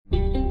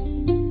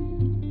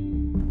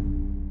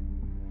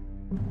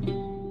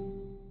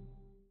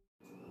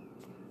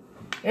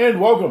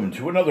And welcome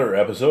to another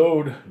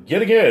episode,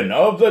 yet again,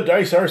 of The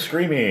Dice Are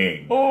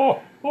Screaming.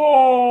 Oh,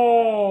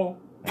 oh.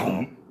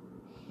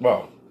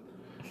 Well,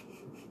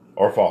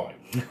 or falling.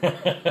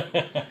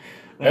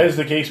 As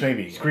the case may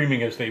be.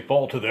 Screaming as they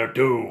fall to their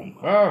doom.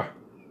 Ah,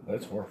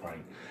 that's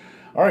horrifying.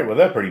 All right, with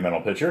that pretty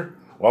mental picture,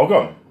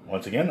 welcome.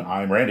 Once again,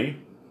 I'm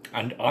Randy.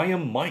 And I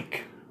am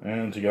Mike.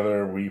 And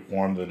together we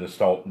form the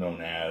gestalt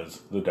known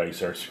as The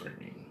Dice Are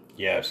Screaming.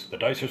 Yes, the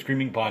Dice Are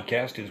Screaming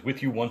podcast is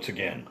with you once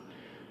again.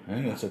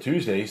 And it's a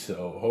Tuesday,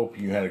 so hope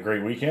you had a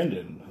great weekend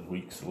and the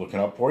week's looking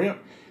up for you.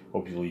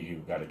 Hopefully you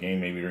got a game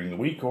maybe during the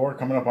week or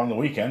coming up on the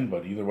weekend,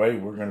 but either way,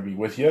 we're going to be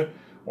with you,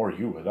 or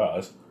you with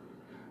us,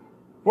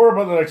 for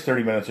about the next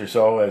 30 minutes or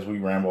so as we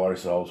ramble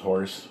ourselves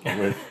hoarse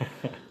with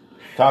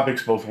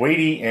topics both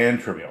weighty and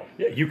trivial.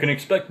 Yeah, you can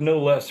expect no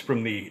less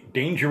from the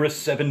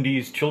dangerous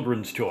 70s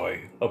children's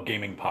toy of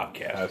gaming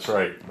podcasts. That's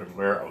right.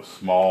 Beware of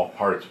small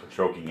parts for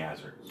choking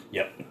hazards.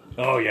 Yep.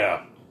 Oh,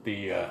 yeah.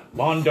 The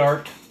lawn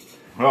dart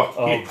Oh,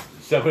 of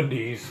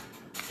 70s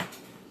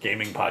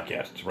gaming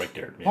podcasts right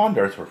there. Yeah. Lawn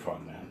darts were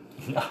fun,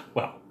 man.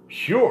 Well,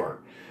 sure.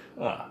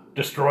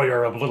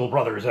 Destroyer of little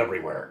brothers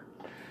everywhere.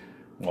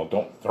 Well,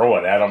 don't throw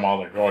it at them while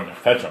they're going to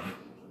fetch them.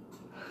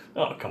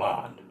 Oh, come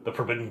on. The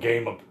forbidden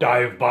game of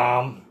dive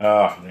bomb.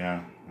 Oh,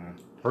 yeah.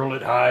 Hurl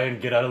it high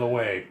and get out of the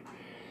way.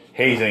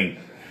 Hazing.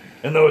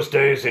 In those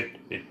days,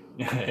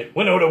 it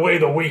winnowed away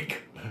the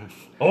weak.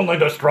 Only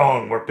the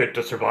strong were fit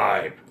to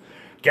survive.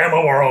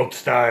 Gamma World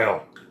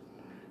style.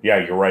 Yeah,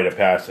 you're right of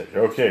passage.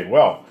 Okay,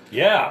 well,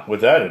 Yeah.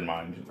 with that in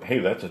mind, hey,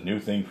 that's a new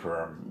thing for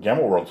our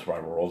Gamma World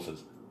Survival Rules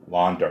is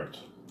lawn darts.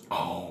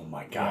 Oh,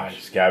 my Gosh,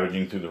 gosh.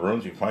 scavenging through the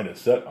rooms, you find a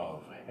set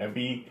of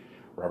heavy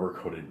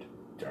rubber-coated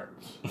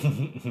darts.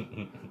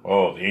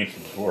 Oh, the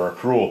ancients were a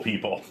cruel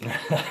people.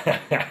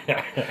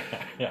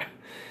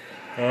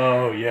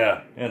 Oh,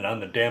 yeah. And on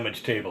the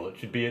damage table, it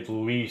should be at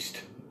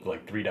least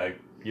like 3 die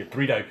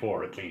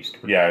 4 at least.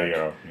 Yeah, you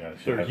know. Yeah,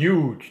 They're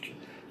huge.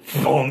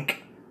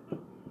 Thunk.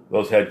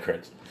 those head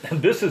crits.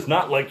 And this is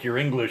not like your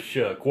English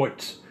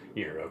quoits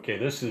here, okay?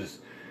 This is,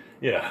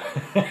 yeah.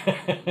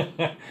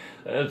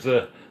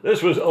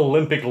 This was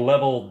Olympic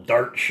level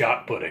dart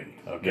shot putting,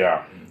 okay?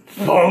 Yeah.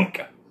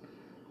 Thunk!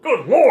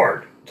 Good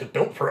lord! Is it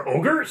built for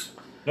ogres?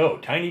 No,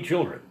 tiny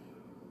children.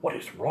 What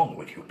is wrong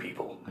with you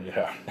people?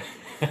 Yeah.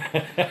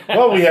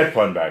 Well, we had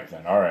fun back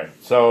then. All right.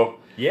 So,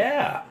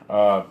 Yeah.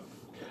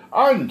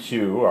 on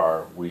to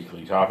our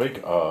weekly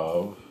topic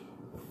of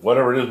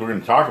whatever it is we're going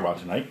to talk about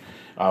tonight.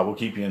 We'll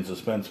keep you in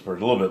suspense for a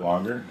little bit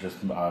longer. Just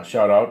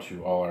shout out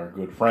to all our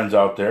good friends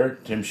out there.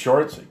 Tim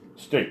Shorts at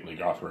Stately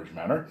Gothridge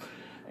Manor.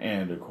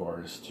 And, of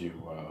course, to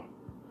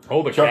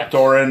The Chuck cats.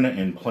 Doran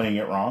in Playing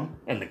It Wrong.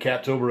 And the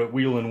cats over at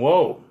Wheel and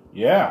Woe.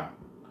 Yeah.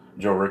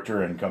 Joe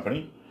Richter and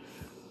company.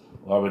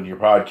 Loving your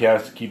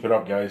podcast. Keep it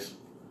up, guys.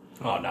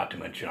 Oh, not to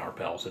mention our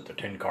pals at the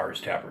Tin Cars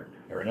Tavern.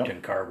 Eric Yep.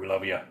 Tin Car, we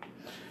love you.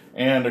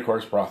 And, of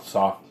course,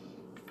 Brothsoft.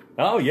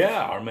 Oh,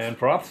 yeah, our man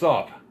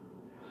Frothsop.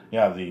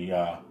 Yeah,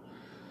 the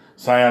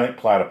psionic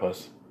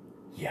platypus.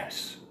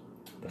 Yes,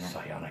 the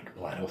psionic The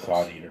platypus.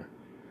 thought eater.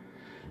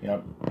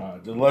 Yep.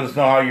 Let us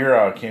know how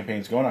your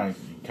campaign's going. I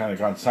kind of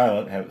gone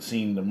silent. Haven't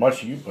seen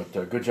much of you, but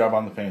good job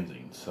on the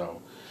fanzines.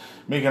 So,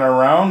 making our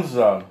rounds,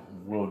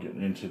 we'll get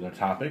into the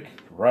topic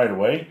right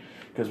away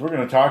because we're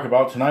going to talk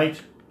about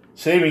tonight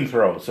saving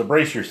throws. So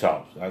brace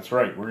yourselves. That's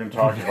right. We're going to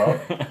talk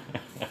about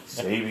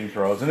saving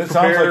throws, and it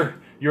sounds Prepare like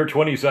your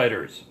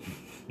 20-siders.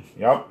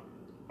 yep.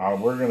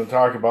 We're going to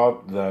talk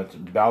about that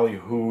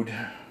ballyhooed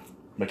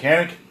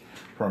mechanic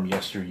from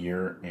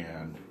yesteryear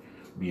and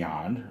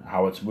beyond,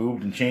 how it's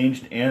moved and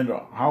changed, and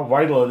how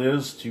vital it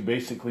is to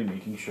basically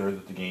making sure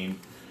that the game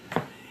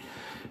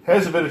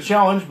has a bit of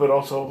challenge, but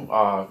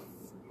also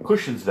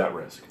cushions that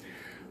risk.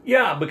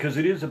 Yeah, because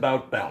it is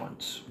about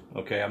balance.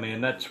 Okay, I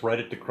mean, that's right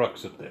at the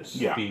crux of this.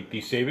 Yeah.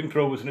 The saving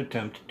throw was an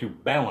attempt to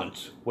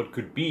balance what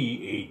could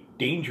be a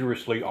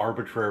dangerously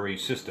arbitrary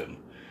system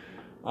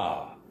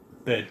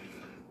that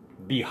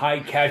the high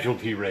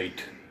casualty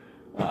rate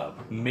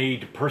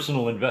made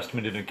personal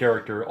investment in a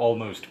character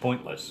almost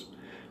pointless.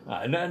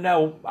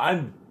 Now,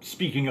 I'm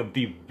speaking of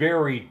the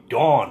very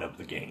dawn of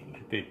the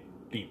game,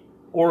 the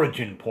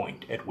origin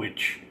point at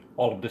which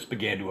all of this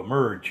began to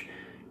emerge,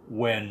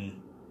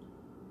 when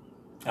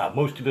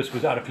most of this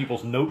was out of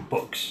people's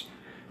notebooks.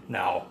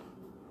 Now,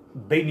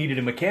 they needed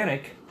a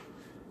mechanic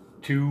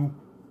to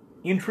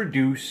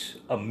introduce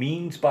a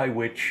means by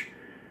which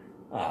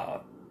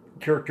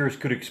characters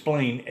could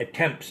explain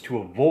attempts to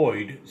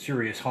avoid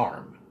serious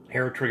harm.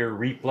 Hair trigger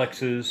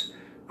reflexes,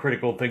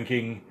 critical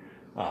thinking,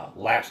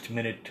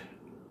 last-minute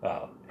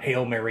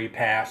Hail Mary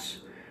pass.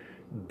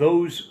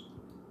 Those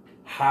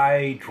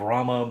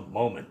high-drama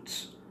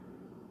moments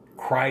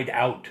cried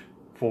out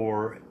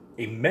for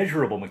a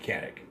measurable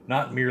mechanic,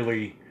 not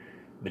merely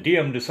the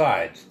DM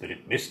decides that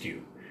it missed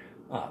you.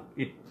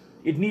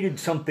 It needed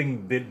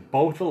something that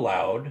both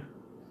allowed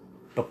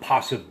the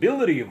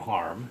possibility of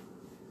harm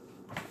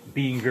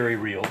being very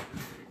real,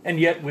 and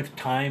yet with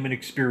time and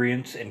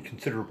experience and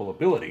considerable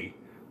ability,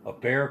 a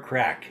fair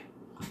crack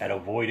at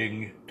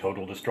avoiding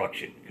total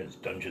destruction, because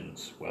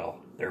dungeons, well,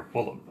 they're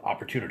full of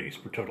opportunities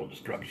for total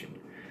destruction.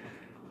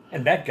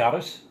 And that got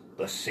us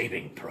the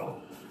saving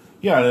throw.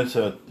 Yeah, it's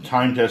a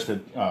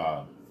time-tested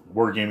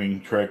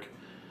wargaming trick.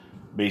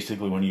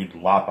 Basically, when you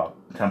lop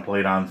a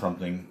template on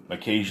something,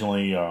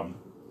 occasionally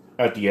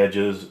at the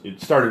edges,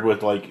 it started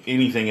with like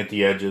anything at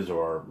the edges,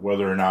 or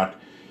whether or not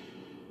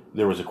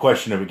there was a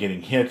question of it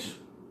getting hit,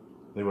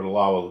 they would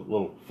allow a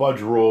little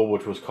fudge rule,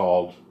 which was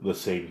called the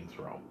saving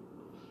throw.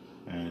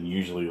 And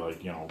usually,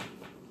 like,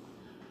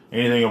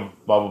 anything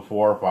above a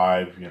 4 or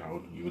 5,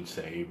 you would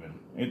save. And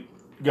it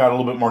got a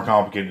little bit more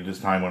complicated as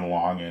time went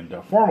along and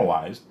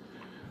formalized.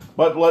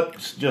 But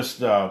let's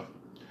just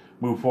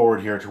move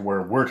forward here to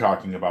where we're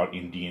talking about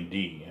in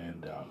D&D.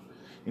 And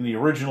in the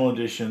original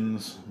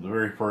editions, the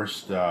very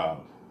first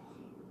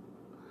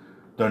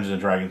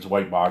Dungeons & Dragons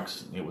white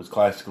box, it was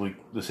classically,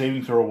 the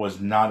saving throw was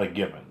not a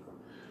given.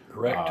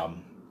 Correct.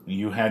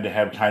 You had to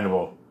have kind of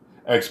a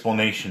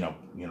explanation of,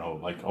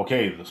 like,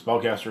 okay, the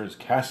spellcaster is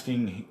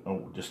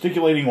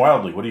gesticulating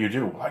wildly. What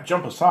do? Well, I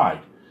jump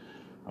aside.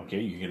 Okay,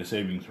 you get a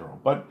saving throw.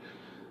 But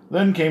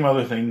then came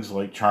other things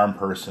like Charm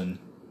Person,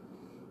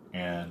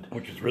 and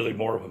which is really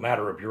more of a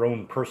matter of your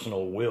own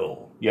personal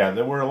will. Yeah,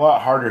 they were a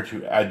lot harder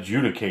to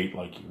adjudicate.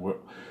 Like,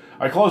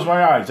 I close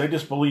my eyes, I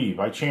disbelieve,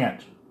 I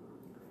chant.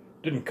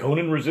 Didn't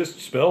Conan resist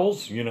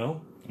spells?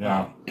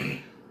 Yeah.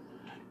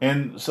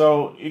 And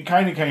so it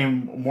kind of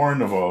came more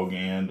into vogue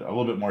and a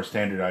little bit more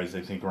standardized,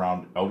 I think,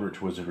 around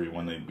Eldritch Wizardry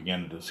when they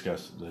began to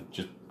discuss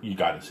that you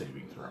got a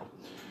saving throw.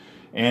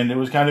 And it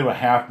was kind of a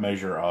half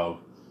measure of,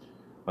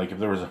 like, if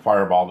there was a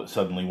fireball that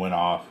suddenly went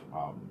off,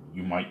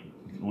 you might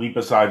leap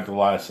aside at the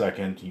last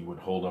second, you would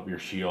hold up your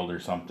shield or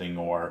something,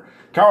 or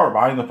cower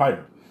behind the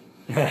fighter.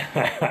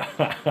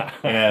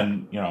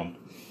 And,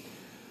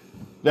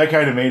 that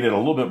kind of made it a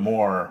little bit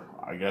more,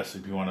 I guess,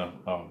 if you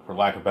want to, for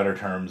lack of better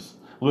terms,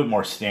 a little bit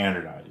more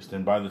standardized.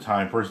 And by the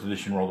time first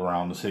edition rolled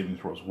around, the saving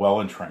throw was well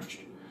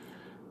entrenched.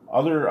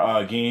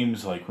 Other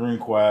games like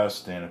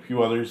RuneQuest and a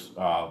few others,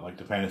 like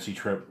the Fantasy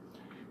Trip,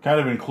 kind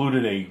of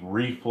included a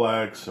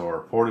reflex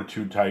or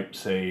fortitude type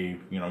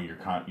save,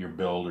 your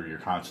build or your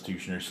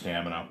constitution or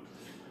stamina,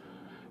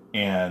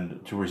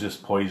 and to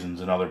resist poisons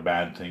and other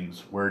bad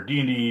things, where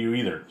D&D you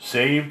either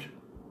saved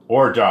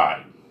or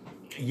died.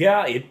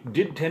 Yeah, it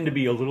did tend to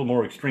be a little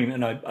more extreme,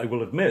 and I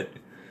will admit,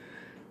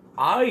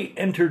 I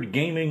entered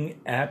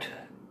gaming at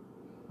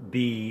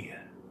the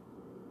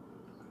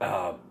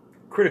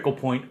critical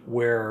point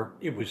where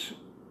it was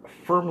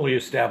firmly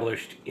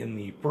established in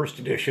the first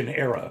edition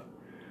era,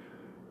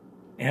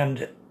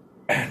 and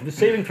the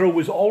saving throw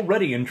was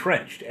already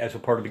entrenched as a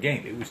part of the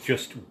game. It was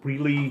just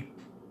really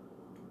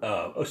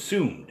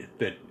assumed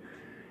that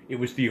it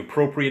was the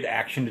appropriate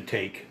action to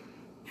take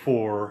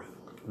for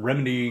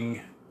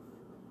remedying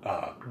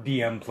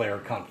DM-player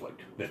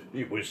conflict. That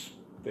it was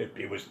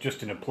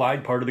just an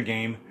applied part of the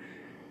game.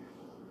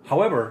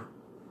 However,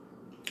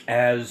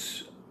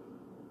 as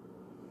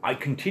I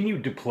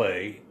continued to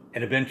play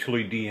and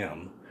eventually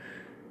DM,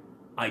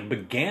 I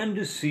began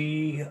to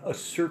see a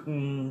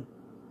certain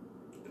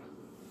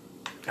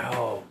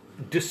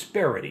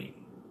disparity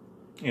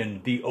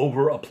in the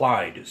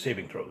over-applied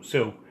saving throws.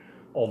 So,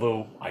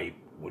 although I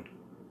would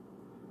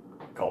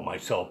call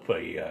myself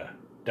a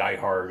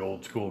die-hard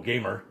old-school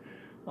gamer,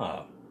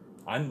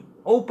 I'm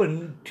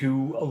open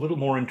to a little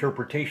more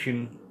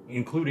interpretation,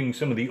 including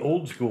some of the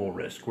old-school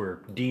risk,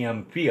 where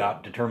DM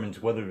fiat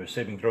determines whether the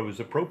saving throw is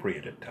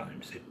appropriate at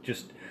times. It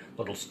just,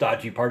 a little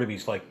stodgy part of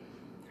me's like,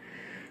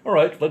 all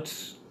right,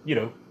 let's,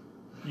 you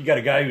got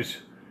a guy who's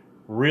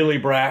really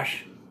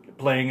brash,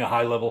 playing a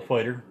high-level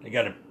fighter. They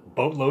got a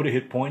boatload of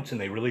hit points, and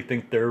they really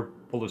think they're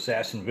full of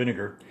sass and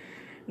vinegar.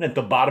 And at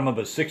the bottom of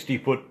a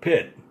 60-foot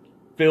pit,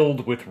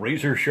 filled with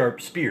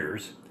razor-sharp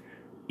spears,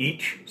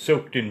 each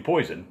soaked in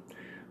poison,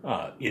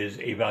 is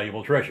a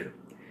valuable treasure.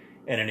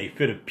 And in a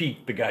fit of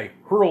pique, the guy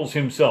hurls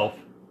himself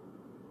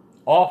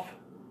off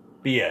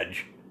the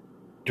edge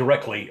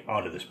directly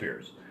onto the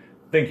spears,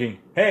 thinking,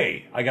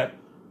 hey, I got,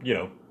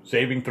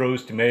 saving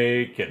throws to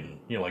make, and,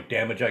 like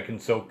damage I can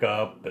soak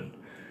up, and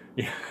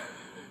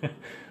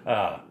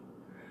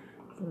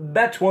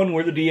that's one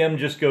where the DM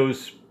just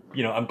goes,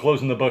 I'm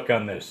closing the book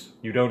on this.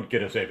 You don't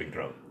get a saving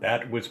throw.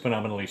 That was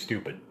phenomenally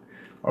stupid.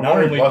 Or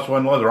more than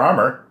 +1 leather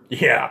armor.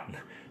 Yeah.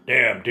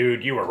 Damn,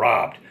 dude, you were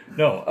robbed.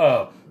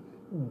 No,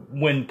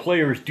 when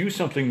players do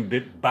something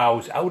that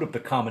bows out of the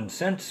common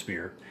sense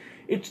sphere,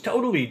 it's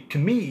totally, to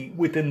me,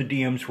 within the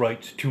DM's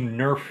rights to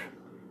nerf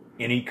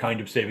any kind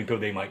of saving throw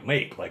they might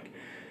make. Like,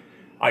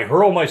 I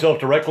hurl myself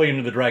directly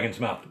into the dragon's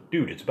mouth.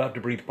 Dude, it's about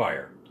to breathe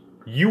fire.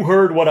 You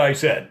heard what I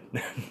said.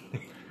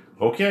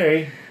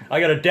 Okay. I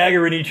got a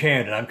dagger in each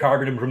hand, and I'm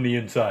carving him from the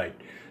inside.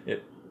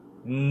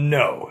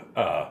 No.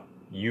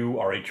 You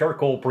are a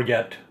charcoal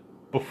brigette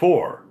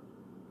before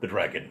the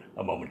dragon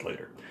a moment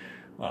later.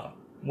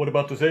 What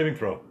about the saving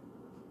throw?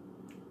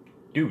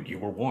 Dude, you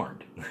were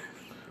warned.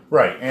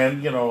 Right,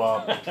 and,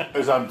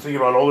 as I'm thinking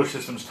about older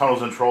systems,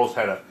 Tunnels and Trolls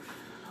had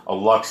a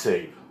luck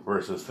save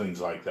versus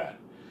things like that.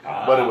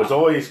 But it was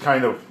always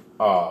kind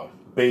of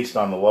based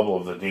on the level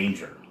of the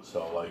danger.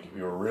 So, like, if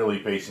you were really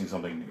facing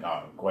something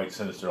quite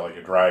sinister, like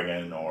a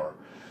dragon or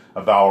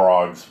a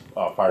Balrog's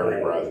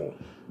fiery breath,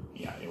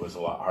 yeah, it was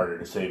a lot harder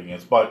to save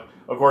against. But,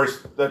 of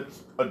course,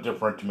 that's a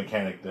different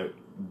mechanic that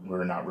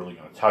we're not really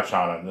going to touch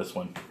on this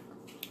one.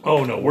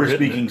 Oh, no. We're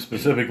speaking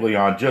specifically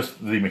on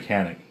just the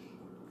mechanic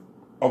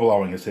of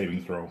allowing a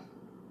saving throw.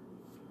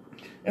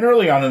 And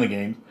early on in the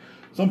game,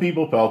 some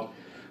people felt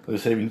the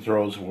saving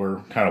throws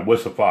were kind of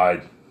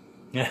wussified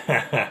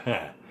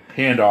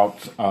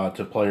handouts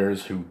to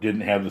players who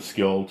didn't have the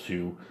skill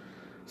to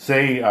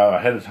say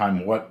ahead of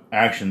time what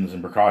actions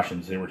and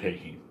precautions they were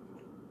taking.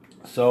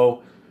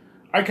 So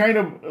I kind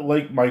of,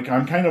 like Mike,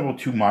 I'm kind of of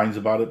two minds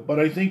about it, but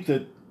I think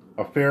that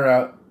a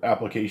fair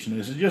application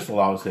is to just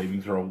allow a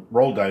saving throw,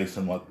 roll dice,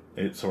 and let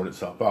it sort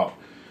itself out.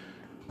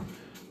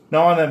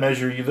 Now, on that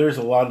measure, there's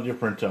a lot of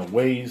different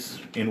ways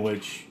in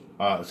which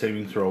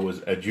saving throw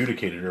was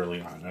adjudicated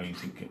early on. I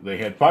think they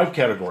had 5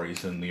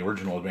 categories in the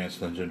original Advanced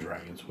Dungeons &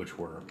 Dragons, which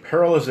were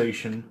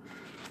paralyzation,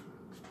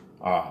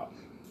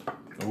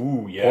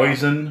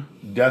 poison,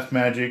 death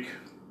magic,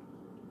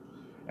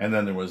 and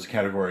then there was a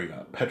category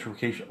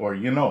petrification,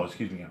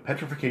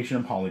 petrification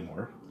and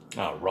polymorph.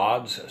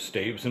 Rods,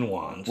 staves, and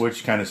wands.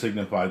 Which kind of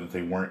signified that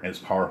they weren't as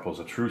powerful as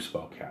a true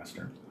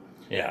spellcaster.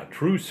 Yeah,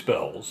 true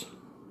spells.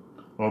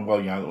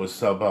 Well, yeah, it was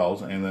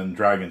spells, and then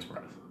Dragon's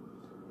Breath.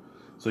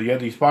 So you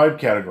had these 5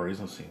 categories.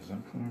 Let's see.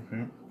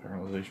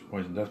 Paralyzation,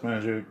 poison, death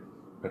magic,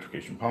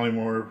 petrification,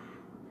 polymorph,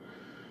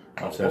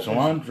 staves and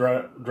wands,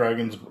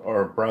 Dragon's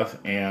or breath,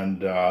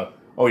 and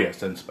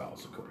then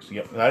spells, of course.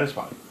 Yep, that is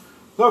 5.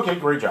 Okay,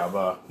 great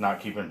job not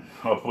keeping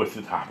up with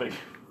the topic.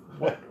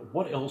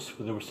 What else?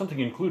 There was something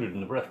included in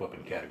the breath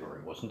weapon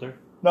category, wasn't there?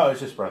 No,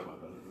 it's just breath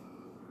weapon.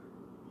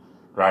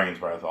 Dragon's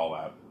breath, all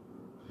that.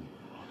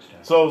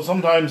 So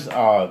sometimes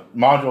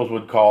modules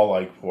would call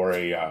like for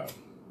a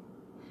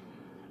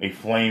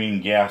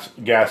flaming gas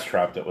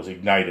trap that was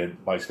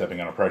ignited by stepping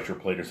on a pressure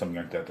plate or something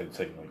like that. They'd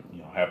say,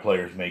 have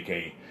players make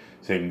a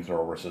saving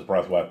throw versus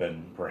breath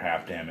weapon for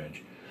half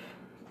damage.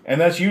 And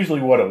that's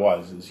usually what it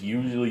was. Is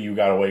usually you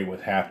got away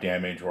with half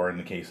damage, or in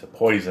the case of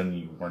poison,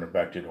 you weren't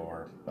affected,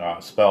 or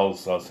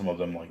spells, some of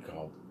them like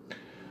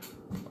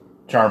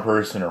Charm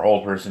Person or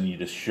Hold Person, you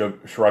just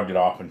shrugged it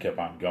off and kept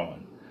on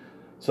going.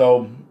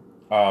 So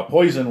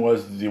poison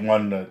was the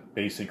one that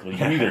basically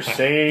you either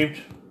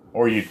saved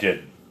or you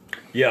didn't.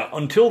 Yeah,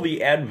 until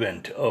the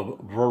advent of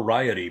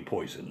variety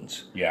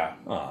poisons. Yeah.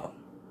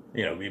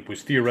 It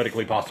was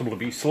theoretically possible to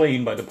be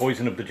slain by the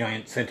poison of the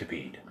giant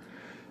centipede.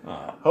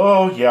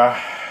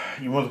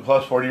 Even with a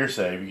plus 4 to your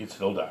save, you can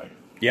still die.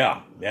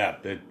 Yeah,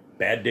 the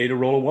bad day to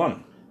roll a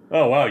 1.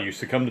 Oh, wow, you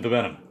succumbed to the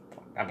venom.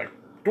 I'm a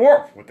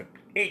dwarf with an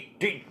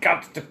 18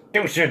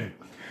 constitution.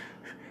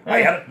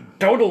 I had a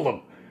total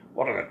of,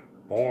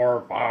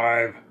 4,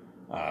 5,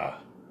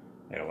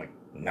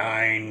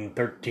 9,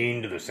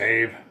 13 to the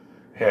save.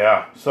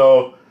 Yeah,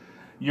 so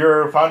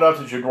you found out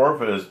that your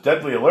dwarf is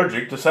deadly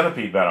allergic to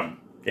centipede venom.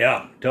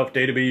 Yeah, tough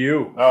day to be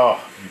you.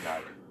 Oh, you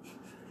died.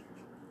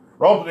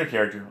 Roll with your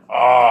character.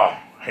 Oh,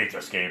 hate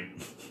this game.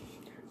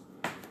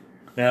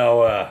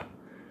 Now,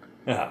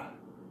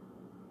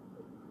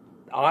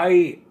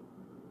 I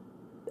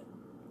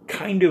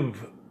kind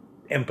of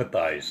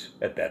empathize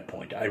at that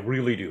point. I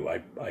really do.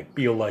 I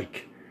feel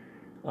like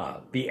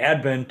the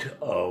advent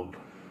of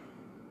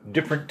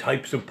different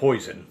types of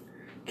poison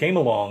came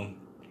along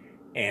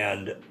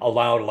and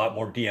allowed a lot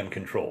more DM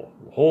control,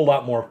 a whole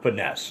lot more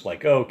finesse.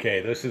 Like,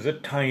 okay, this is a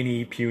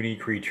tiny, puny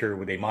creature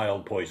with a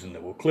mild poison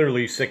that will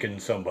clearly sicken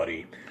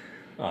somebody.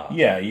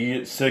 You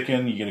get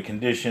sickened, you get a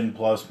condition,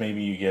 plus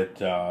maybe you get,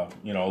 a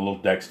little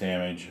dex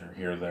damage or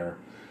here or there.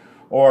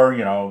 Or,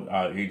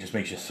 it just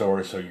makes you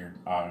sore, so your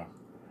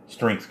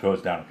strength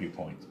goes down a few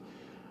points.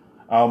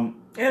 And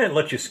it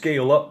lets you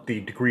scale up the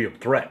degree of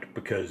threat,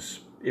 because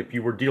if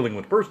you were dealing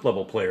with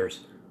first-level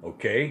players,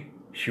 okay,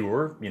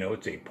 sure,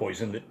 it's a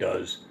poison that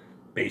does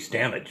base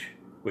damage,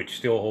 which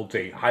still holds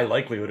a high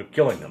likelihood of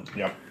killing them.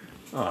 Yep.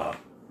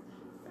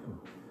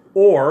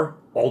 Or,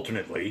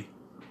 alternately,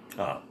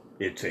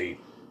 it's a,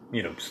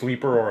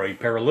 sleeper or a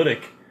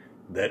paralytic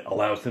that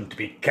allows them to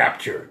be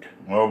captured.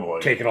 Oh, boy.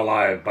 Taken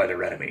alive by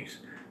their enemies,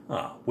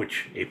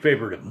 which a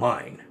favorite of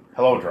mine.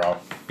 Hello, Drow.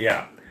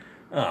 Yeah.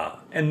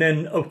 And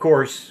then, of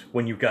course,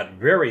 when you've got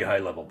very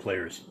high-level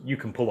players, you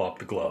can pull off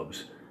the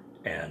gloves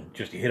and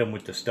just hit them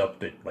with the stuff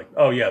that, like,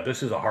 oh yeah,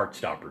 this is a heart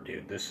stopper,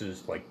 dude. This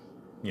is like,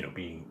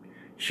 being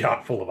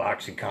shot full of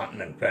OxyContin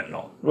and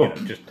fentanyl.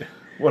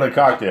 What a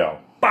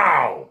cocktail.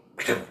 Bow!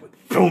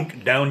 Boom!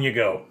 Down you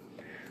go.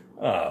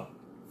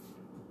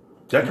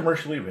 Is that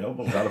commercially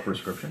available without a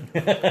prescription?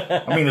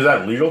 I mean, is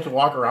that legal to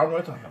walk around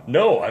with?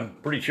 No, I'm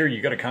pretty sure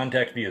you got to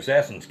contact the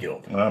Assassin's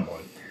Guild. Oh,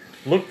 boy.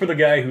 Look for the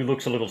guy who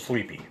looks a little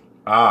sleepy.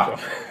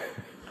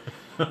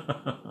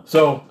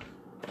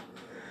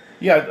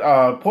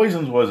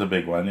 Poisons was a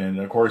big one, and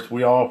of course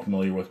we all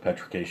familiar with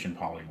petrification,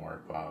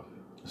 polymorph,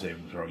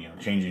 saving throw,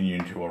 changing you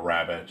into a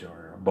rabbit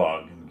or a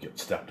bug and get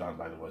stepped on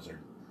by the wizard,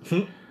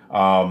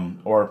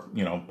 or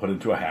put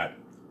into a hat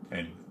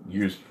and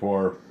used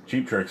for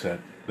cheap tricks at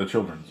the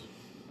children's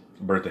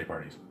birthday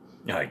parties.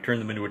 I turn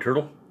them into a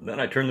turtle, then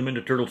I turn them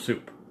into turtle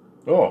soup.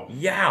 Oh,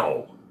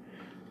 Yow!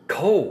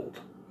 Cold.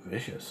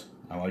 vicious.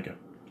 I like it.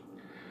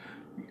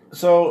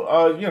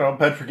 So,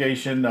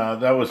 petrification,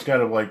 that was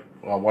kind of like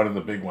one of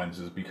the big ones,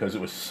 is because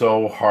it was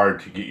so hard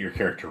to get your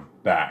character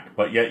back,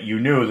 but yet you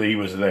knew that he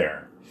was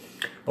there.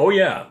 Oh,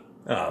 yeah.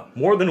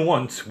 More than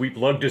once, we've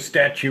lugged a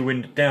statue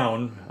into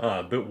town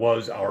that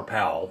was our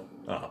pal,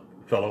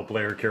 fellow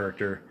player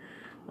character.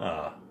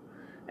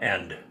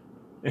 And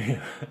is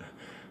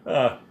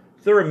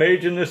there a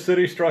mage in this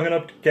city strong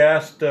enough to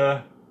cast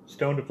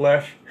Stone to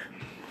Flesh?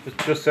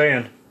 Just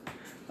saying.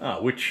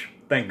 Which,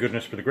 thank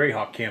goodness for the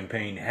Greyhawk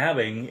campaign,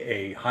 having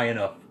a high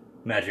enough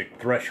magic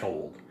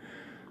threshold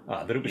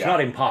that it was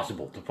not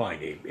impossible to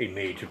find a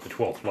mage of the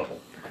 12th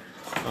level.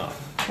 Well,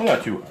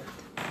 not too hard.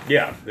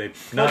 Yeah,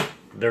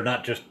 they're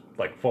not just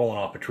like falling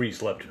off of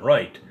trees left and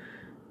right,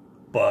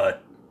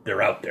 but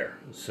they're out there.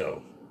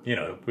 So,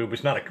 it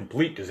was not a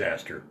complete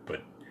disaster,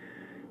 but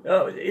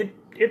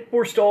it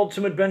forestalled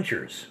some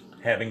adventures,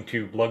 having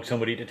to lug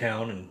somebody to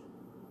town and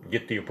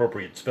get the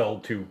appropriate spell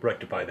to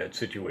rectify that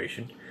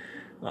situation.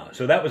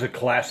 So that was a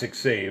classic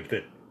save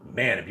that,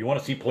 man, if you want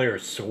to see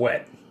players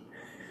sweat.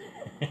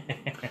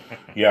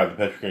 Yeah, the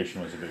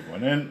petrification was a big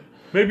one. And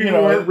Maybe you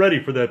weren't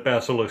ready for that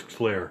Basilisk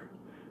Slayer.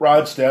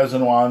 Rods, stabs,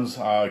 and wands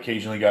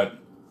occasionally got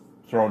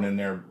thrown in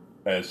there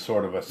as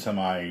sort of a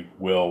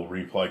semi-will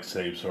reflex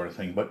save sort of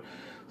thing. But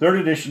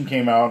 3rd edition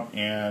came out,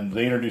 and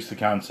they introduced the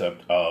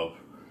concept of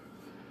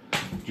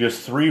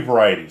just 3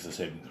 varieties of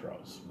saving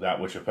throws. That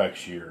which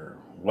affects your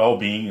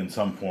well-being in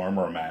some form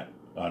or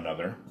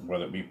another,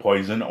 whether it be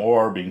poison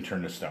or being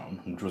turned to stone,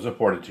 which was a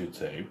fortitude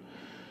save.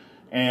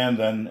 And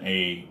then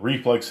a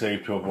reflex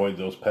save to avoid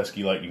those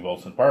pesky lightning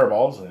bolts and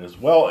fireballs, as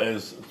well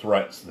as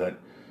threats that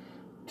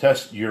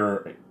test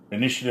your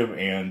initiative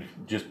and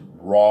just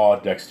raw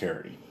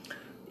dexterity.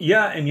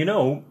 Yeah,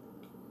 and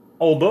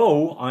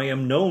although I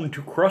am known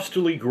to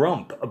crustily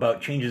grump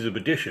about changes of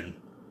edition,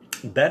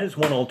 that is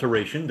one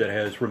alteration that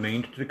has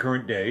remained to the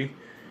current day.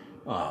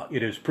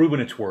 It has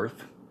proven its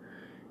worth.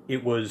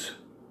 It was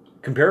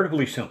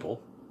comparatively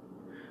simple,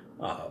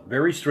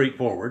 very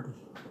straightforward.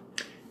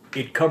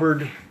 It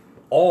covered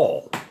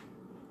all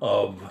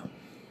of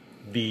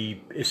the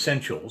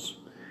essentials,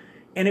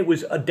 and it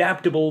was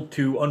adaptable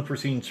to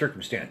unforeseen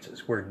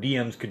circumstances, where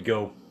DMs could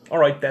go, all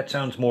right, that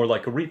sounds more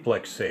like a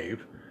reflex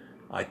save.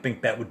 I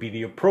think that would be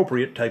the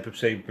appropriate type of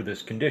save for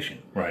this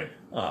condition. Right.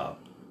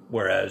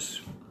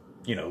 Whereas,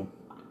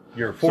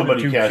 your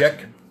fortitude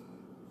check.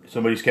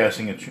 Somebody's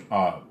casting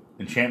an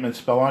enchantment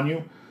spell on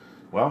you.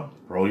 Well,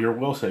 roll your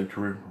will save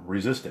to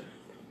resist it.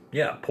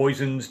 Yeah,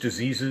 poisons,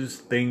 diseases,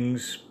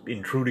 things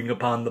intruding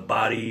upon the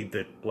body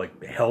that,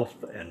 like,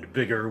 health and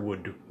vigor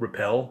would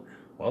repel.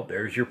 Well,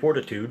 there's your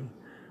fortitude.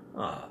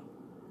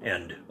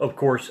 And, of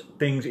course,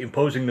 things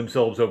imposing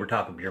themselves over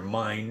top of your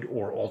mind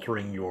or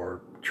altering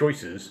your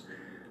choices,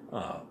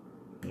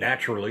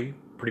 naturally,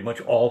 pretty much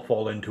all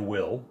fall into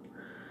will.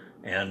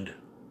 And,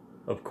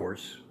 of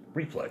course,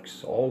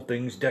 reflex. All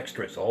things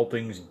dexterous. All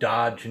things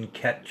dodge and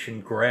catch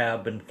and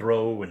grab and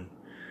throw and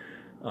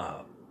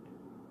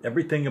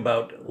everything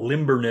about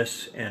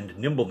limberness and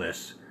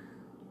nimbleness.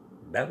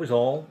 That was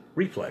all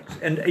reflex,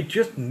 and it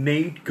just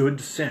made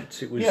good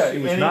sense. It was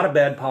not a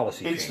bad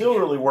policy change. It still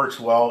really works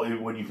well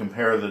when you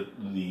compare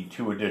the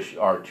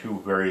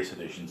two various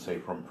editions, say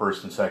from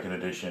 1st and 2nd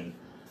edition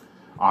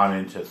on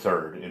into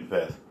 3rd and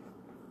 5th.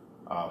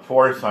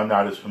 4th, I'm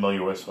not as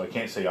familiar with, so I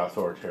can't say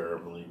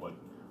authoritatively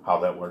how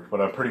that works.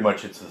 But pretty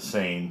much it's the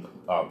same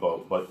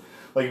boat. But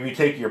like if you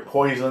take your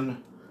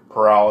poison,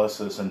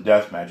 paralysis, and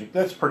death magic,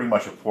 that's pretty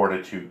much a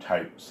fortitude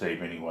type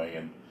save anyway,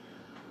 and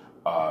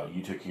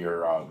you took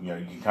your, you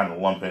can kind of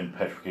lump in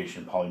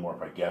petrification,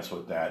 polymorph, I guess,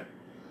 with that,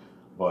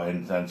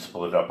 and then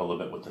split it up a little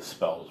bit with the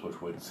spells, which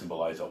would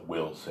symbolize a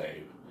will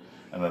save,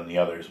 and then the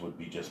others would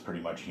be just pretty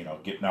much,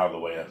 getting out of the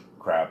way of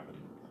crap,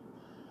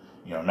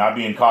 and, not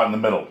being caught in the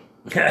middle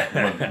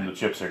when the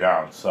chips are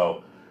down.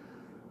 So,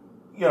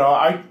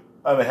 I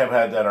have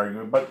had that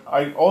argument, but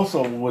I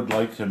also would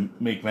like to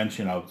make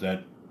mention of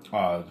that.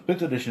 The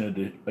 5th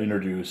edition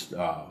introduced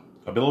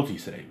ability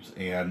saves,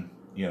 and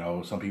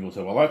some people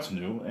say, well, that's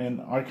new,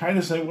 and I kind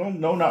of say, well,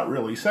 no, not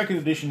really. 2nd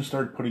edition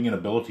started putting in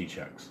ability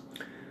checks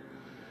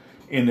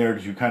in there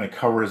to kind of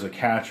cover as a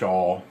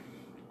catch-all.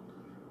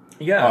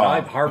 Yeah, and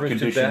I've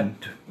harvested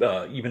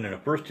that even in a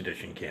 1st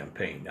edition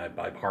campaign.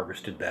 I've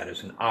harvested that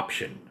as an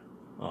option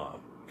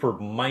for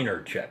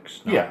minor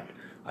checks.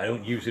 I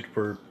don't use it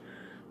for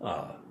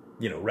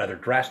rather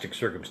drastic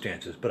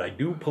circumstances, but I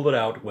do pull it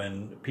out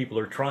when people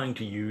are trying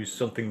to use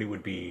something that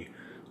would be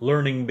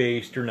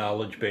learning-based or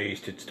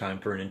knowledge-based. It's time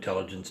for an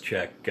intelligence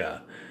check.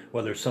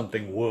 Whether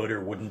something would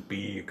or wouldn't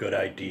be a good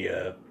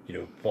idea,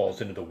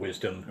 falls into the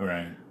wisdom.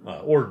 Right.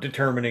 Or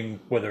determining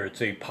whether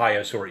it's a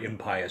pious or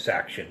impious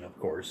action, of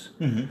course.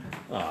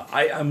 Mm-hmm.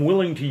 I'm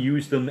willing to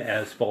use them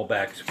as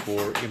fallbacks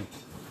for,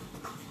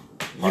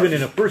 even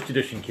in a 1st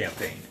edition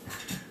campaign,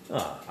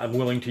 I'm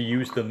willing to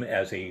use them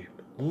as a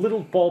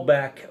little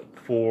fallback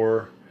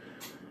for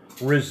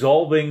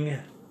resolving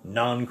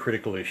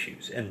non-critical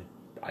issues. And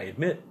I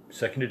admit,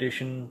 second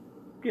edition,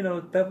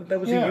 that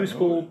was a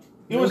useful.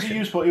 It was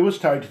useful. It was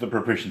tied to the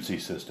proficiency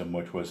system,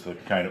 which was the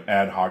kind of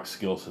ad hoc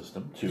skill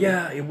system too.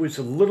 Yeah, it was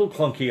a little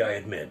clunky, I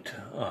admit,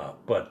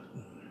 but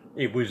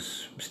it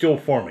was still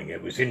forming.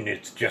 It was in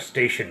its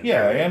gestation.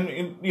 Yeah,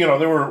 and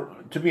there were,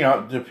 to be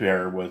out to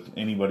fair with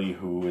anybody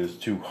who is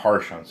too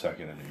harsh on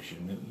second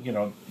edition,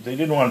 they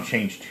didn't want to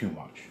change too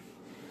much.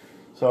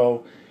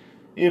 So,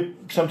 if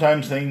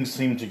sometimes things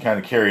seem to kind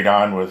of carried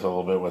on with a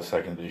little bit with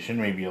second edition,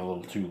 maybe a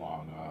little too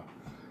long.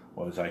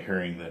 Was I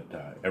hearing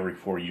that every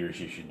 4 years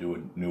you should do a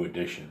new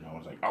edition? I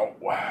was like, oh,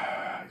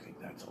 wow, I think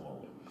that's a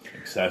little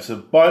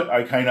excessive. But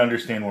I kind of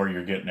understand where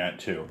you're getting at,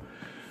 too.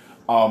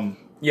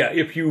 Yeah,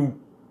 if you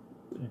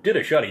did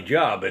a shoddy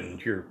job and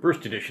your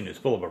first edition is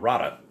full of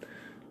errata,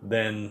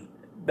 then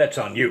that's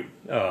on you.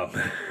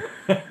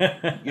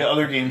 Yeah,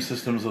 other game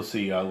systems, let's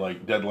see,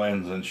 like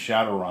Deadlands and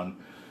Shadowrun,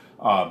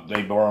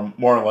 they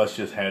more or less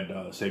just had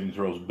saving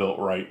throws built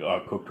right,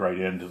 cooked right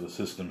into the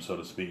system, so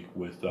to speak,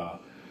 with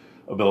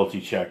ability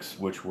checks,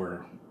 which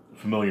were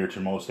familiar to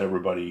most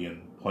everybody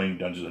in playing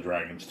Dungeons and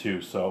Dragons too.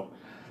 So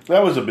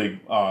that was a big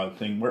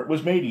thing where it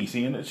was made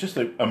easy, and it's just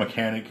a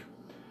mechanic.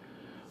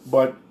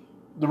 But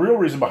the real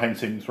reason behind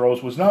saving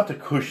throws was not to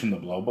cushion the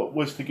blow, but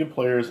was to give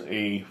players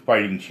a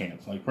fighting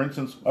chance. Like, for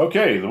instance,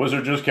 okay, the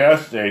wizard just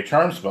cast a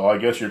charm spell, I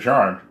guess you're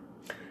charmed.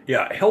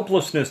 Yeah,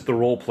 Helplessness, the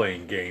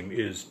role-playing game,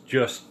 is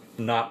just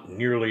not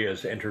nearly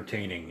as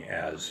entertaining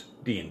as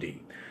D&D.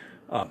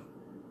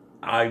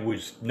 I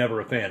was never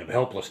a fan of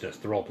Helplessness,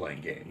 the role-playing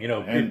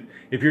game.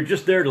 If you're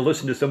just there to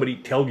listen to somebody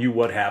tell you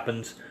what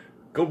happens,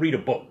 go read a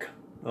book.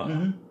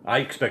 I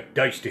expect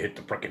dice to hit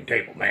the frickin'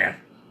 table, man.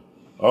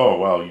 Oh,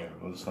 well, yeah,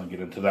 let's not get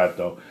into that,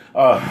 though.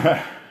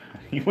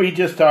 We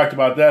just talked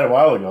about that a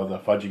while ago, the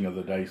fudging of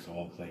the dice, the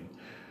whole thing.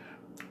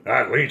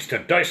 That leads to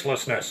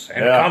dicelessness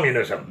and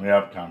communism.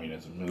 Yep,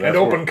 communism. And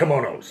open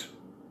kimonos.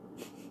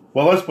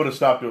 Well, let's put a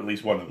stop to at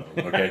least one of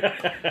those, okay?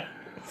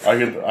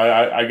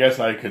 I guess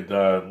I could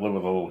live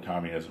with a little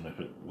communism if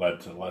it led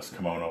to less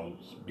kimonos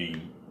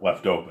being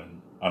left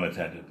open,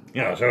 unattended.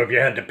 Yeah, so if you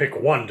had to pick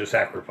one to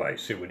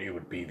sacrifice, it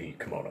would be the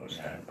kimonos.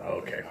 Yeah.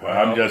 Okay, well...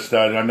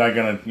 I'm not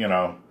gonna,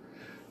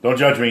 don't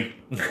judge me.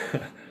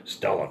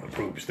 Stalin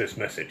approves this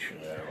message.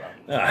 Yeah,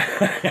 well.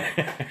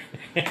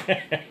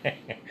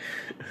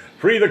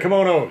 Free the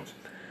kimonos!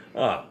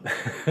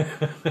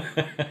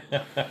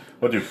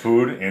 What do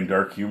food and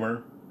dark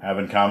humor have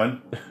in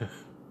common?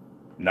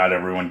 Not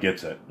everyone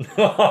gets it.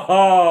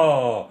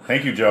 Oh,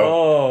 thank you,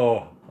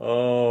 Joe.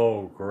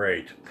 Oh,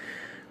 great.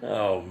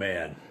 Oh,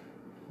 man.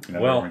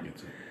 Not everyone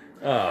gets it.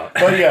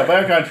 But yeah,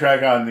 back on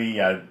track on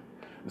the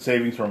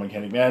savings throw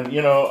mechanic, man.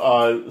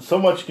 So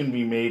much can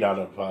be made out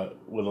of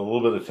with a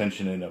little bit of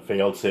tension in a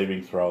failed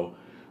saving throw,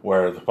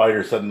 where the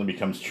fighter suddenly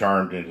becomes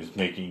charmed and is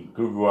making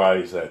goo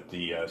eyes at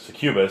the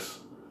succubus,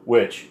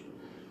 which,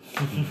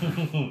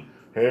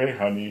 hey,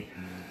 honey.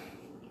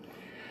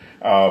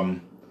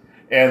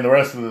 And the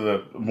rest of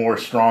the more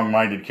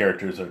strong-minded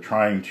characters are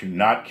trying to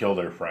not kill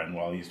their friend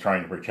while he's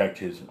trying to protect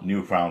his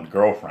newfound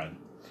girlfriend.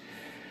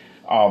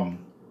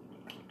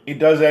 It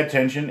does add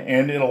tension,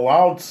 and it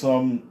allowed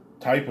some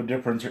type of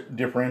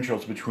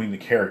differentials between the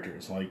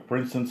characters. Like, for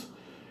instance,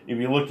 if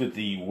you looked at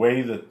the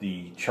way that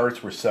the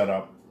charts were set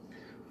up,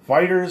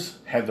 fighters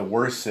had the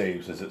worst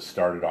saves as it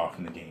started off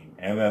in the game.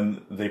 And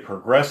then they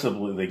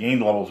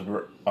gained levels,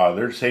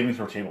 their savings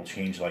throw table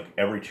changed like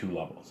every 2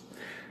 levels.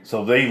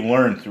 So they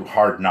learned through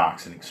hard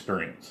knocks and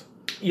experience.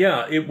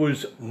 Yeah, it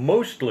was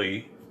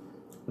mostly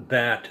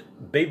that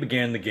they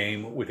began the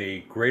game with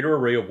a greater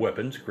array of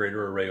weapons,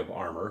 greater array of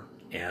armor,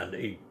 and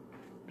a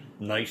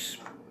nice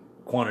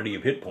quantity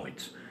of hit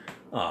points.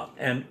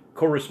 And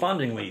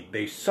correspondingly,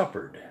 they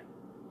suffered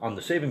on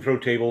the saving throw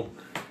table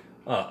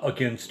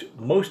against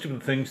most of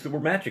the things that were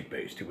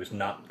magic-based. It was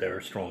not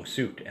their strong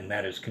suit, and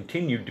that has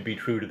continued to be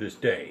true to this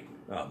day.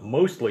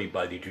 Mostly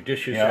by the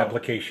judicious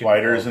application.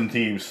 Fighters and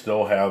thieves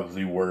still have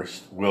the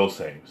worst will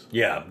saves.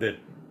 Yeah, that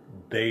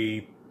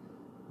they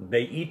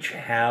each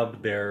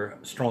have their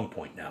strong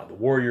point now. The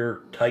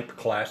warrior type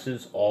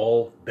classes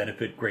all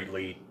benefit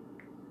greatly,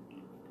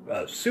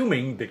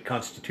 assuming that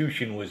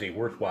Constitution was a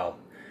worthwhile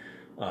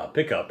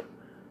pickup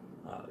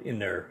in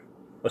their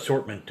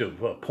assortment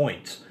of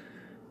points.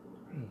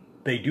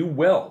 They do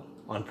well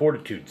on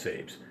fortitude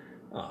saves.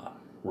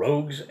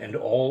 Rogues and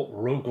all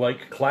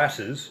roguelike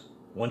classes.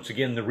 Once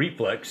again, the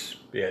reflex,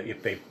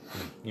 if they,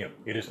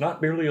 it is not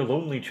merely a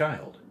lonely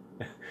child.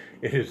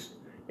 It is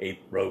a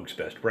rogue's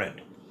best friend.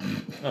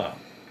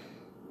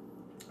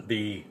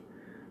 The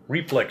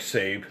reflex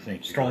save,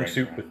 strong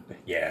suit with...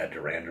 Yeah,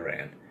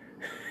 Duran.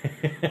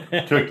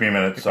 Took me a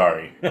minute,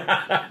 sorry.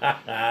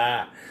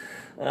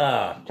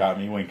 Got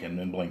me winking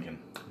and blinking.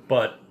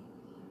 But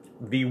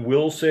the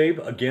will save,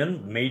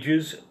 again,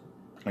 mages,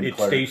 it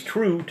stays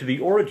true to the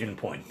origin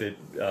point that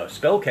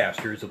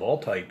spellcasters of all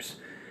types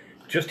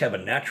just have a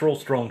natural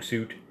strong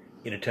suit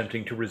in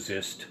attempting to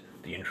resist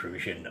the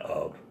intrusion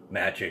of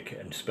magic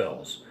and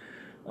spells.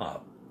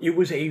 It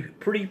was a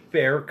pretty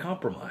fair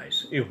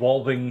compromise,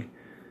 evolving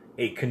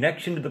a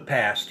connection to the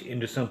past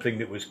into something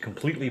that was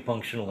completely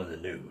functional in the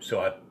new.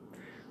 So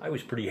I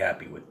was pretty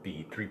happy with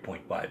the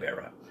 3.5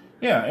 era.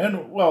 Yeah,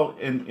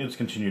 and it's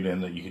continued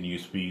in that you can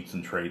use feats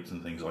and traits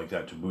and things like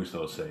that to boost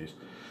those saves,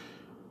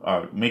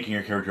 making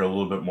your character a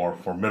little bit more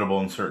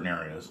formidable in certain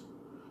areas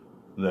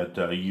that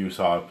you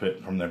saw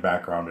fit from their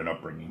background and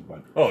upbringing.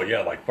 But oh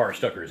yeah, like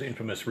Farstucker's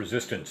infamous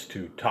resistance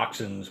to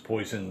toxins,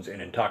 poisons,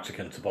 and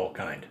intoxicants of all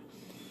kind.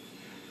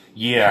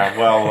 yeah,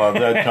 well,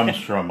 that comes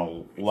from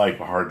a life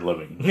of hard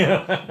living.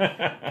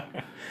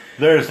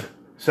 There's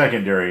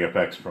secondary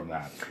effects from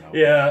that. So.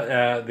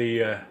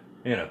 Yeah,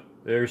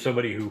 there's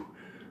somebody who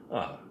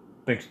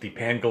thinks the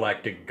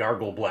Pangalactic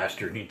Gargle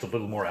Blaster needs a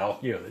little more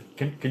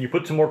can you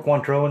put some more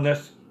Cointreau in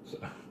this? So.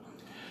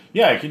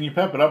 Yeah, can you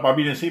pep it up? I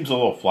mean, it seems a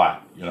little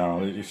flat.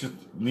 It just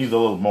needs a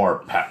little more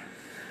pep.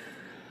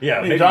 Yeah,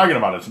 what are you talking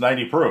about? It's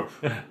 90 proof.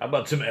 How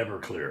about some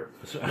Everclear?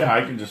 Yeah,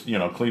 I can just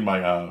clean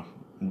my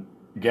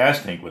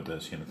gas tank with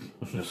this.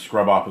 Just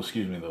scrub off,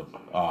 the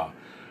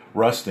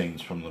rust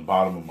stains from the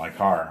bottom of my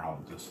car. All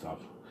this stuff.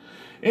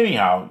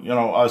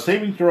 Anyhow,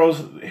 saving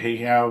throws, they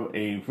have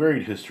a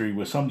varied history,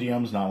 with some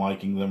DMs not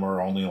liking them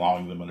or only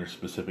allowing them under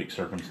specific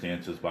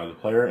circumstances by the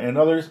player, and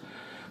others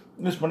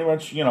just pretty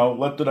much,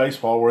 let the dice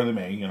fall where they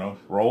may,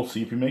 roll,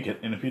 see if you make it,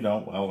 and if you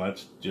don't, well,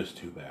 that's just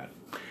too bad.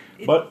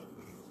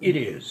 It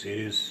is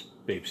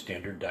a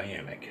standard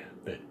dynamic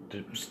that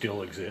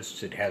still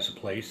exists. It has a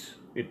place.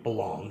 It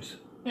belongs.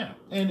 Yeah,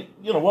 and,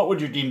 what would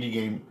your D&D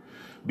game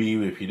be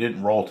if you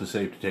didn't roll to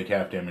save to take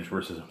half damage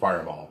versus a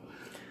fireball?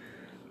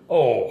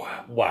 Oh,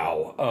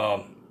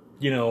 wow.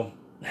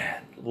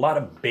 A lot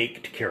of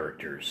baked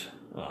characters,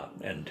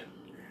 and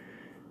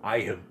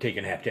I have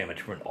taken half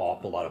damage for an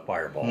awful lot of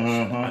fireballs.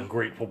 Mm-hmm. I'm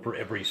grateful for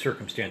every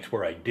circumstance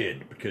where I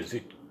did, because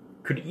it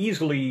could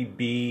easily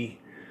be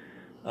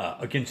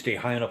against a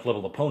high enough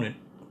level opponent,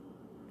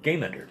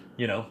 game ender.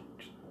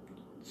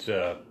 It's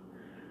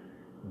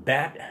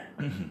that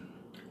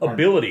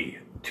ability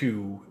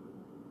to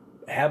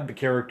have the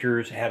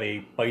characters have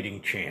a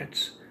fighting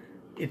chance.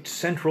 It's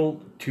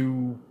central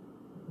to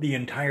the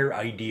entire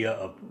idea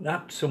of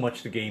not so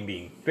much the game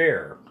being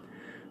fair,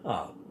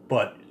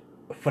 but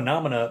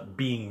phenomena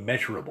being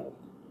measurable,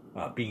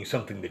 being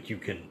something that you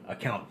can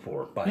account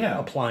for by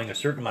applying a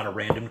certain amount of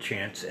random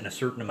chance and a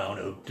certain amount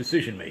of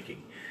decision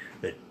making.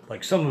 That,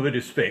 like, some of it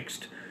is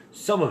fixed,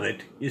 some of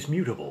it is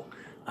mutable.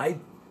 I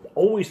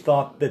always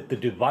thought that the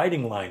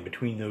dividing line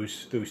between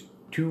those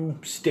two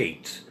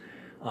states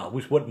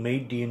was what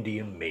made D&D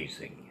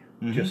amazing.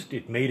 Mm-hmm.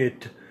 It made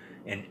it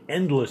an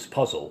endless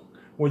puzzle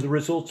where the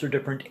results are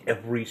different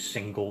every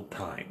single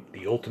time.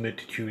 The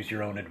ultimate choose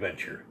your own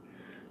adventure.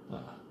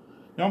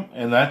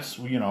 And that's,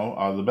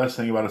 the best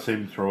thing about a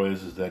saving throw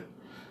is that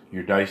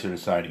your dice are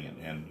deciding it.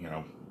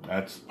 And,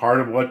 that's part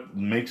of what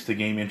makes the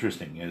game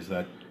interesting, is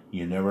that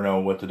you never know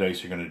what the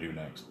dice are going to do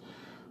next.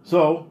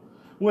 So,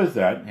 with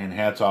that, and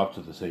hats off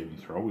to the saving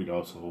throw, we'd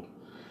also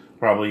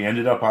probably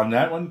ended up on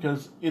that one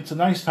because it's a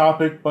nice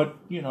topic, but,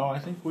 I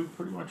think we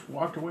pretty much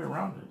walked away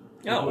around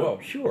it. Oh, well,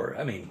 sure.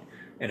 I mean,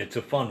 and it's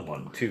a fun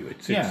one, too.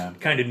 It's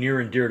kind of near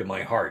and dear to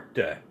my heart.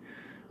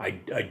 I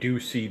do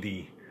see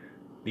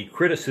the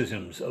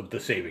criticisms of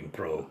the saving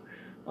throw,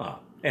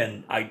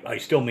 and I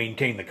still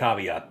maintain the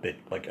caveat that,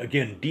 like,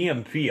 again,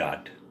 DM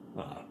fiat,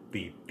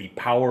 the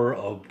power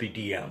of the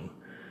DM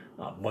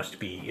must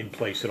be in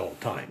place at all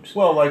times.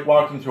 Well, like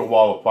walking through a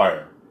wall of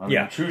fire. I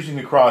mean, choosing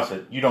to cross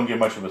it, you don't get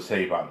much of a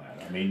save on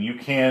that. I mean, you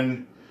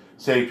can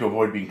save to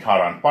avoid being caught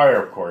on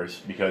fire, of course,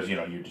 because,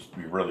 you just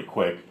be really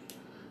quick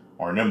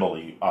or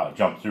nimbly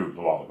jump through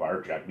the wall of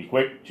fire. Jack be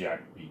quick,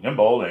 Jack be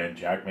nimble, and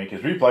Jack make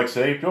his reflex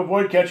save to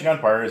avoid catching on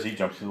fire as he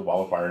jumps through the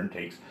wall of fire and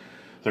takes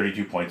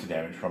 32 points of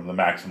damage from the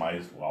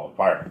maximized wall of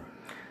fire.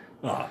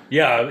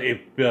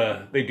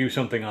 If they do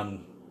something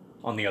on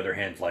the other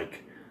hand,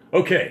 like,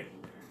 okay,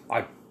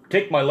 I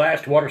take my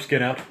last water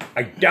skin out,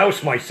 I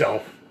douse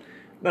myself,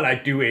 then I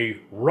do a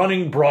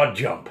running broad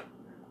jump.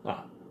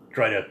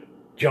 Try to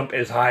jump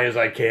as high as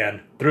I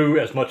can through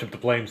as much of the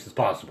flames as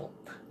possible,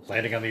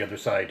 landing on the other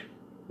side,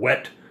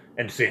 wet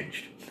and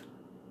singed.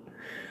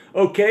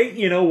 Okay,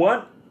 you know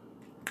what?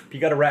 If you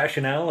got a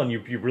rationale and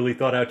you've really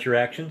thought out your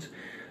actions,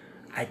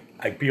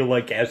 I feel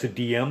like as a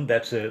DM,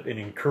 that's an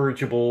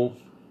encourageable...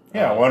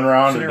 one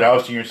round of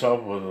dousing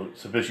yourself with a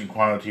sufficient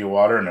quantity of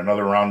water, and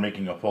another round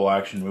making a full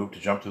action move to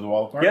jump through the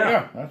wall of fire.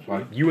 Yeah, that's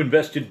fine. You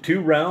invested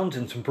 2 rounds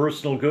and some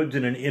personal goods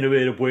in an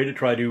innovative way to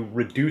try to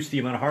reduce the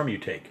amount of harm you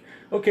take.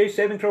 Okay,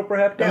 saving throw for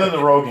half damage. And then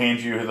the rogue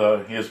hands you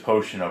his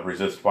potion of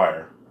resist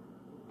fire.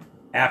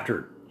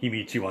 After he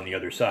meets you on the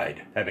other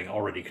side, having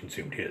already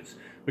consumed his.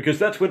 Because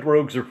that's what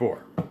rogues are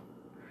for.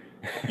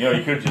 You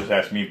could have just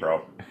asked me,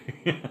 bro.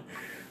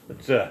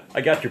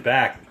 I got your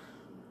back.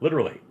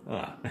 Literally.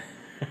 Yeah,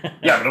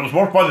 but it was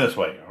more fun this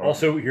way.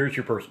 Also, here's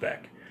your purse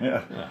back.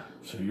 Yeah.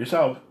 Sue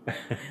yourself.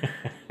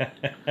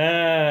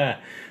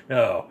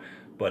 No,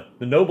 but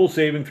the noble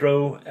saving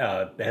throw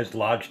has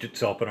lodged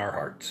itself in our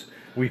hearts.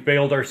 We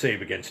failed our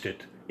save against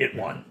it. It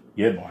won.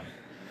 It won.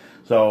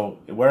 So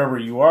wherever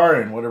you are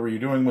and whatever you're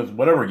doing with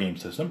whatever game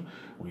system,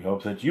 we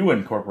hope that you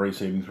incorporate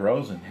saving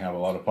throws and have a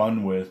lot of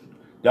fun with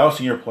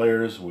dousing your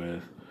players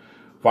with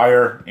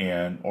fire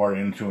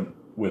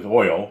with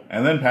oil,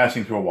 and then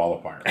passing through a wall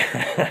of fire,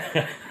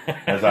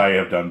 as I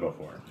have done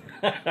before.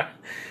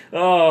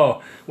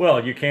 Oh,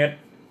 well, you can't.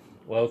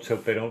 Well, let's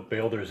hope they don't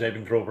fail their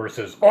saving throw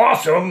versus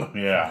awesome.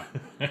 Yeah.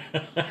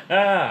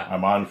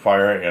 I'm on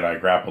fire and I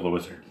grapple the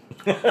wizard.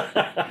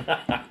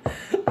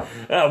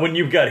 When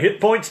you've got hit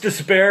points to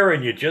spare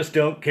and you just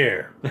don't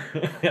care. Give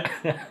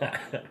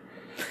it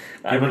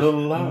a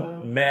little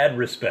love. Mad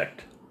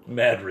respect.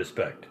 Mad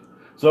respect.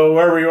 So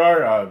wherever you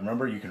are,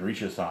 remember you can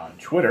reach us on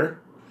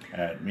Twitter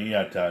at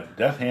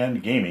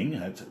Deathhand Gaming.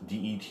 That's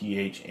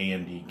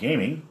DETHAND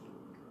Gaming.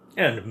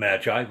 And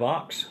Magi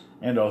Vox.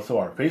 And also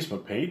our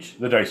Facebook page,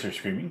 The Dice Are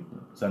Screaming.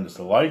 Send us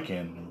a like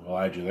and we'll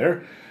add you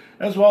there.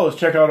 As well as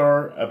check out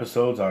our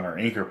episodes on our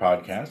Anchor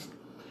podcast.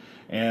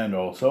 And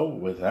also,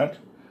 with that,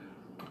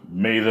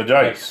 may the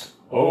dice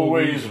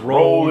always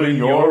roll in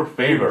your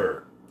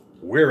favor.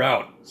 We're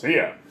out. See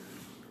ya.